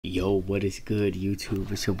Yo, what is good,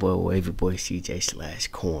 YouTube? It's your boy Wavy Boy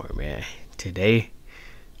CJ/Corn, man. Today,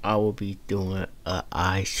 I will be doing a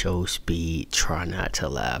Ishowspeed try not to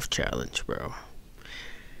laugh challenge, bro.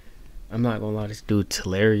 I'm not gonna lie, this dude's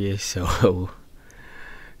hilarious, so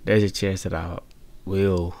there's a chance that I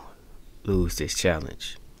will lose this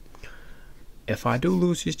challenge. If I do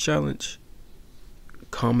lose this challenge,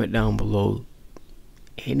 comment down below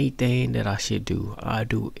anything that I should do. I'll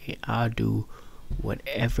do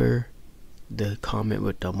whatever the comment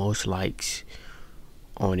with the most likes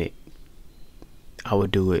on it. I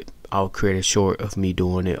would do it. I'll create a short of me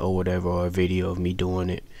doing it or whatever, or a video of me doing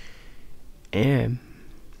it. And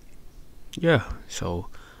yeah, so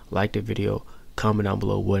like the video, comment down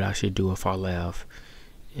below what I should do if I laugh,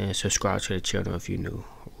 and subscribe to the channel if you're new.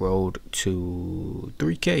 Road to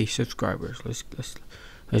 3K subscribers.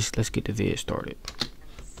 Let's get the vid started.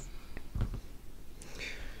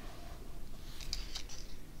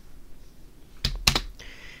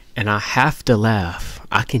 And I have to laugh.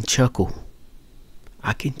 I can chuckle.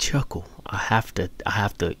 I have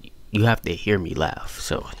to, you have to hear me laugh.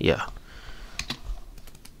 So, yeah.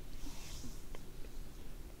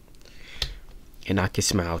 And I can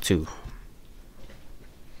smile too.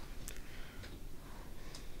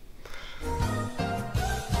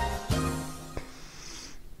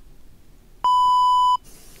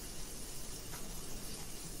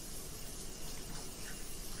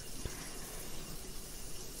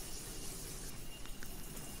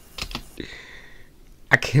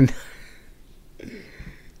 I can,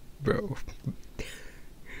 bro,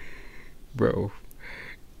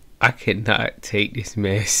 I cannot take this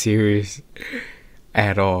man serious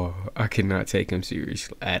at all. I cannot take him serious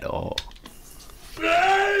at all. Wait,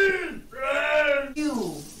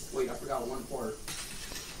 I forgot one part.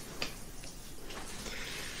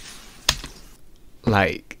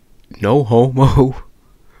 Like, no homo,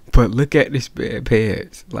 but look at this bad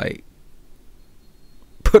pants. Like,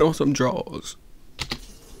 put on some drawers.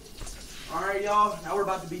 Alright, y'all, now we're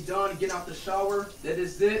about to be done getting out the shower. That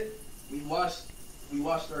is it. We washed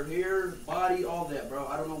our hair, body, all that, bro.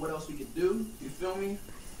 I don't know what else we could do. You feel me?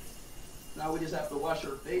 Now we just have to wash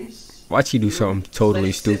our face. Watch he do something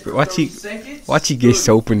totally stupid. Watch he get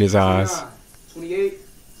soap in his eyes. 28,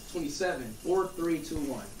 27, 4, 3, 2,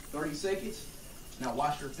 1. 30 seconds. Now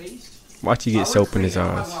wash your face. Watch he get soap in his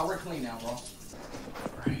eyes. Wow, we're clean now, bro.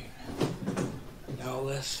 Alright. Now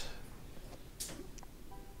let's...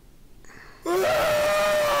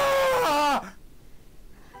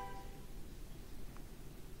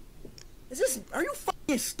 Are you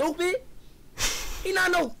fucking stupid? He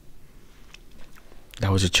not know.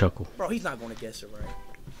 That was a chuckle. Bro, he's not gonna guess it right.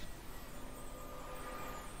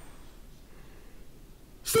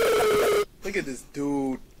 Look at this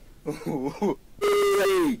dude. Oh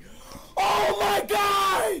my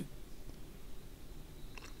god!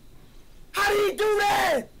 How did he do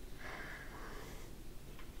that?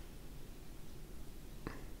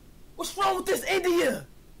 What's wrong with this Indian?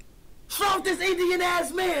 What's wrong with this Indian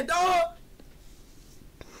ass man, dog?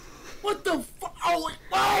 What the fuck? Oh,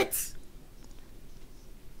 what?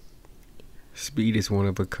 Speed is one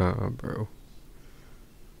of a kind, bro.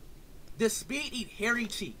 Does Speed eat hairy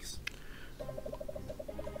cheeks?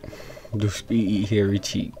 Do Speed eat hairy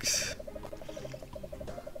cheeks?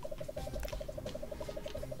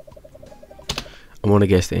 I want to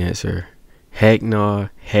guess the answer. Heck no.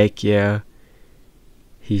 Heck yeah.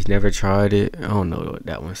 He's never tried it. I don't know what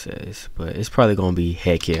that one says, but it's probably gonna be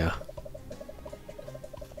heck yeah.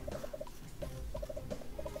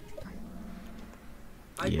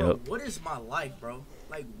 Like, bro, what is my life, bro?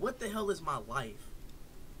 Like, what the hell is my life?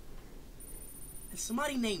 Is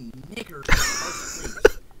somebody named Nigger?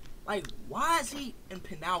 Like, why is he in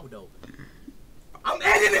Pinaldo? I'm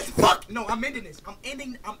ending this. Fuck. No, I'm ending this. I'm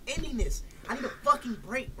ending this. I need a fucking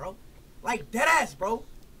break, bro. Like, dead ass, bro.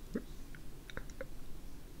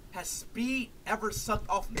 Has Speed ever sucked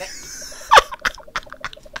off neck?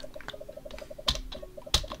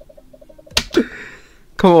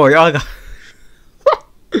 Come on, y'all got.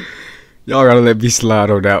 Y'all gotta let me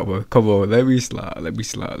slide on that one. Come on, let me slide. Let me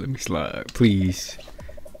slide. Please.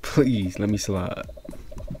 Please, let me slide.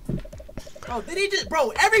 Bro, did he just...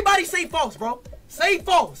 Bro, everybody say false, bro. Say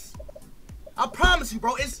false. I promise you,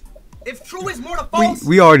 bro. If true is more than false...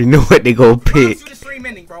 We already know what they gonna pick. I promise you the stream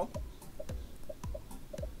ending, bro.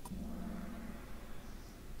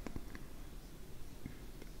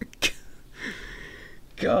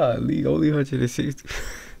 Golly, only 160.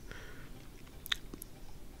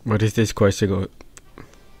 What is this question going?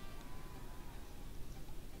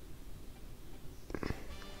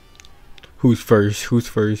 Who's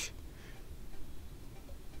first?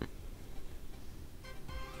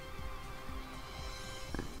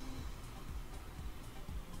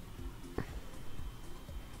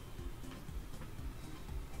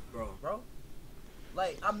 girls, bro.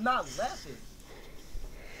 Like, I'm not laughing.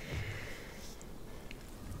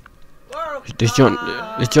 Bro, This joint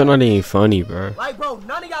not even funny, bro. like, bro,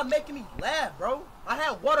 none of y'all making me laugh, bro. I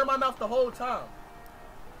had water in my mouth the whole time.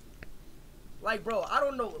 Like, bro, I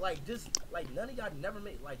don't know, like, just, like, none of y'all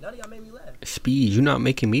made me laugh. Speed, you not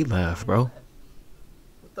making me laugh, bro.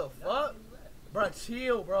 What the fuck? Bro,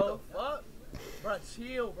 chill, bro. Fuck. Bro,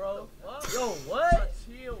 chill, bro. Yo, what?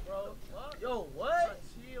 Chill, bro. Yo, what?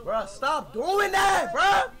 Bro, stop doing that,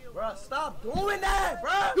 bro. Bro, stop doing that,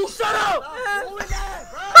 bro. You shut up. Stop doing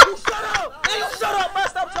that, bro. You shut up. Hey, you shut up, man.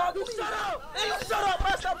 Stop talking. You shut up. Hey, you shut up,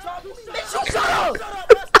 man. Stop talking. Bitch, you shut up.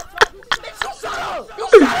 Bitch, you shut up. You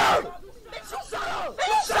shut up. Bitch, you shut up. Hey,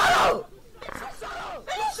 you shut up.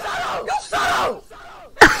 Hey, you shut up. You shut up.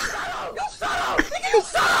 You shut up. Nigga, you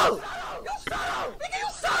shut up. You shut up. Nigga, you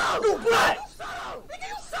shut up. You black. Nigga,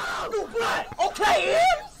 you shut up. You black. Okay,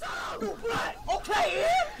 Ian. You black. Okay, Ian.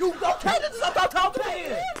 You okay? This is about talking to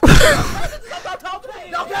Ian.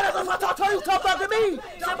 Y'all get it? I told you talk back to me.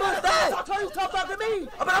 Simple as that. I told you talk back to me.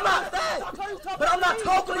 But I'm not that. But I'm not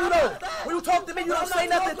talking to you though. When you talk to me, you don't say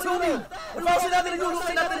nothing to me. If I don't say nothing to you, you don't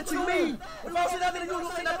say nothing to me. If I don't say nothing to you, you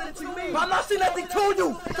don't say nothing to me. But I'm not saying nothing to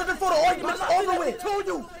you. Just before the argument's over with. To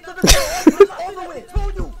you. Just before the argument's over with. To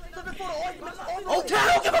you. Just before the argument's over with. Okay, I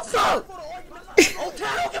don't give a fuck. Okay, I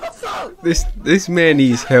don't give a fuck. This man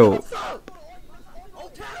needs help.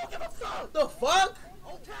 Okay, I don't give a fuck. The fuck?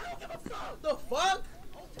 Okay, I don't give a fuck. The fuck?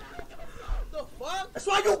 The fuck? That's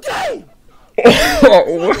why you gay. And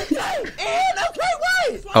okay,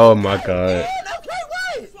 wait. Oh my god. And okay,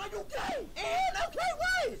 wait. That's why you gay. And okay,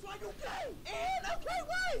 wait. That's why you gay. And okay,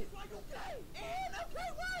 wait. That's why you gay. And okay,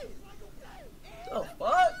 wait. That's why you gay. The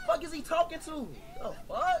fuck? Fuck is he talking to? The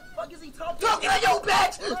fuck? Fuck is he talking to? Talking to you,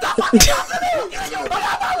 bitch. Stop fucking talking to me. Stop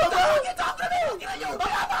fucking talking to me.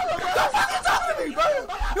 Stop fucking talking to me, bro.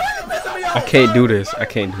 You ain't pissing me off. I can't do this. I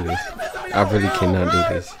can't do this. I really cannot do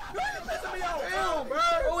this. Damn, bro.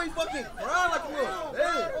 Always fucking crying like a little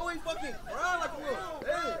bitch. Always fucking crying like a little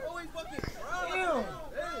bitch. Always fucking crying. Damn.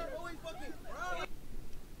 Always fucking crying.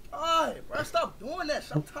 Alright, bro. Stop doing that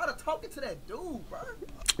shit. I'm tired of talking to that dude, bro.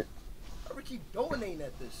 I would keep donating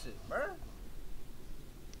at this shit, bro.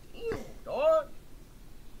 Damn, dog.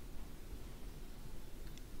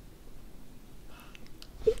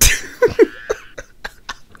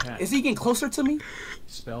 Is he getting closer to me?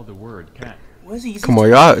 Spell the word cat. What is he? Come on,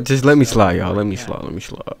 y'all. Just let me slide, y'all. Let me slide.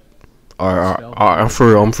 Alright, I'm for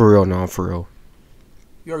real. I'm for real now. I'm for real.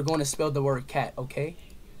 You're going to spell the word cat, okay?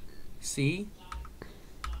 C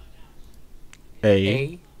A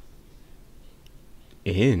A.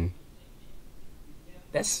 N.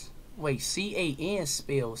 That's wait. C-A-N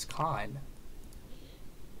spells con.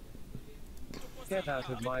 Get out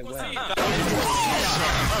of my way.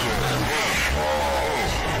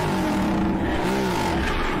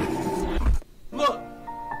 Look.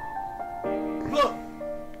 Look.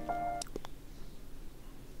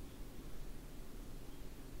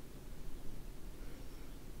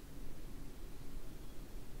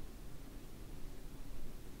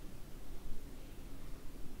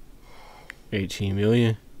 $18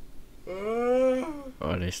 million.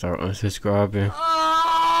 Oh, they start unsubscribing.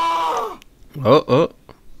 Oh. Oh,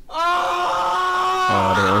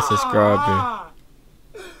 they unsubscribing.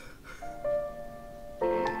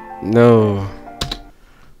 No.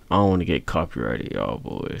 I don't want to get copyrighted, y'all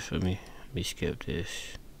boys. Let me skip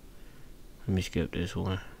this. Let me skip this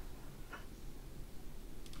one.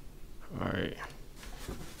 Alright.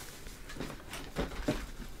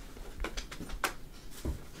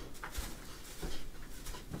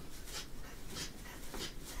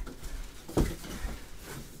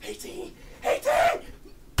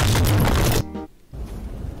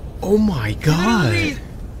 Oh my god.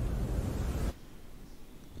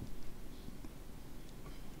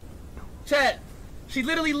 Chat, she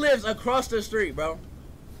literally lives across the street, bro.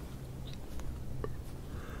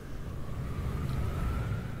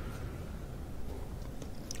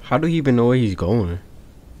 How do you even know where he's going?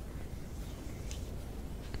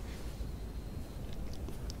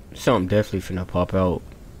 Something definitely finna pop out.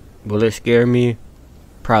 Will it scare me?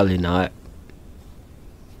 Probably not.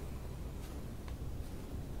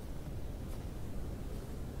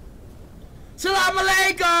 Salam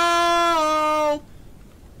alaikum!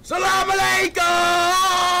 Salam alaikum!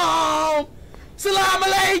 Salam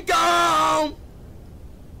alaikum!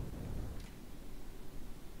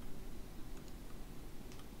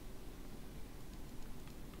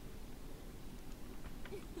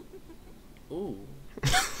 Ooh.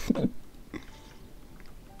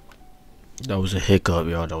 That was a hiccup,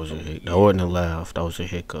 y'all. That was a hiccup. That wasn't a laugh. That was a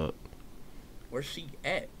hiccup. Where's she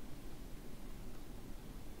at?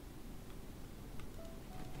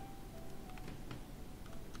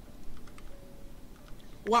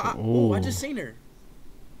 Well, oh, I just seen her.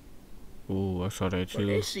 Ooh, I saw that too.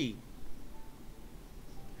 Where is she?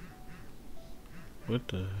 What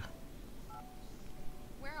the?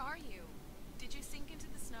 Where are you? Did you sink into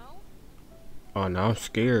the snow? Oh, now I'm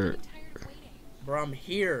scared. I'm tired of waiting. Bro, I'm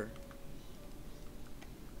here.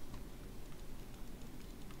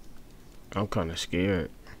 I'm kind of scared.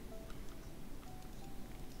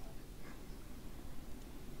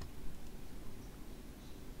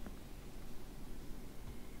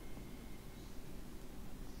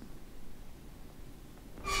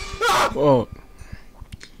 Oh,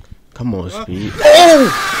 come on, Speed.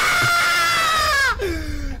 Oh!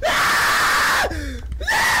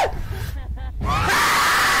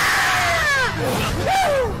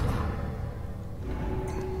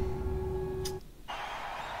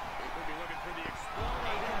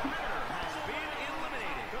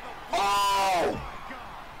 Oh!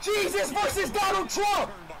 Jesus versus Donald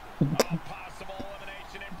Trump!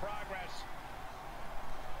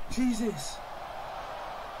 Jesus.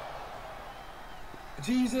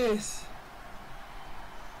 Jesus.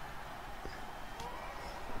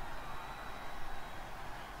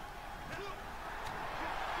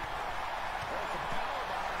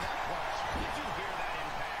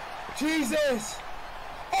 Jesus.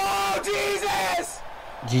 Oh, Jesus.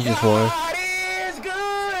 Jesus won. God is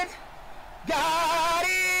good. God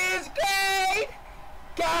is great.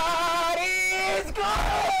 God is good.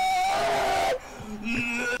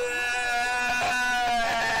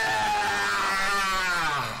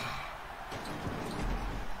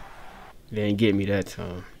 They didn't get me that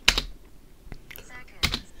time.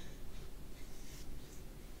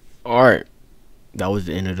 Alright. That was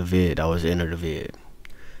the end of the vid.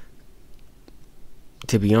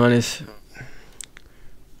 To be honest,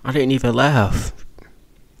 I didn't even laugh.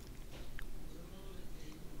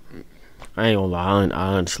 I ain't gonna lie,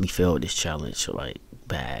 I honestly failed this challenge like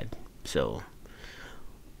bad. So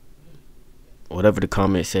whatever the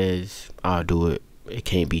comment says, I'll do it. It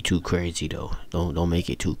can't be too crazy though. Don't make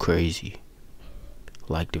it too crazy.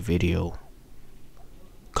 Like the video,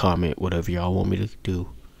 comment, whatever y'all want me to do.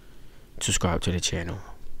 Subscribe to the channel.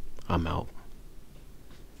 I'm out.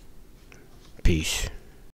 Peace.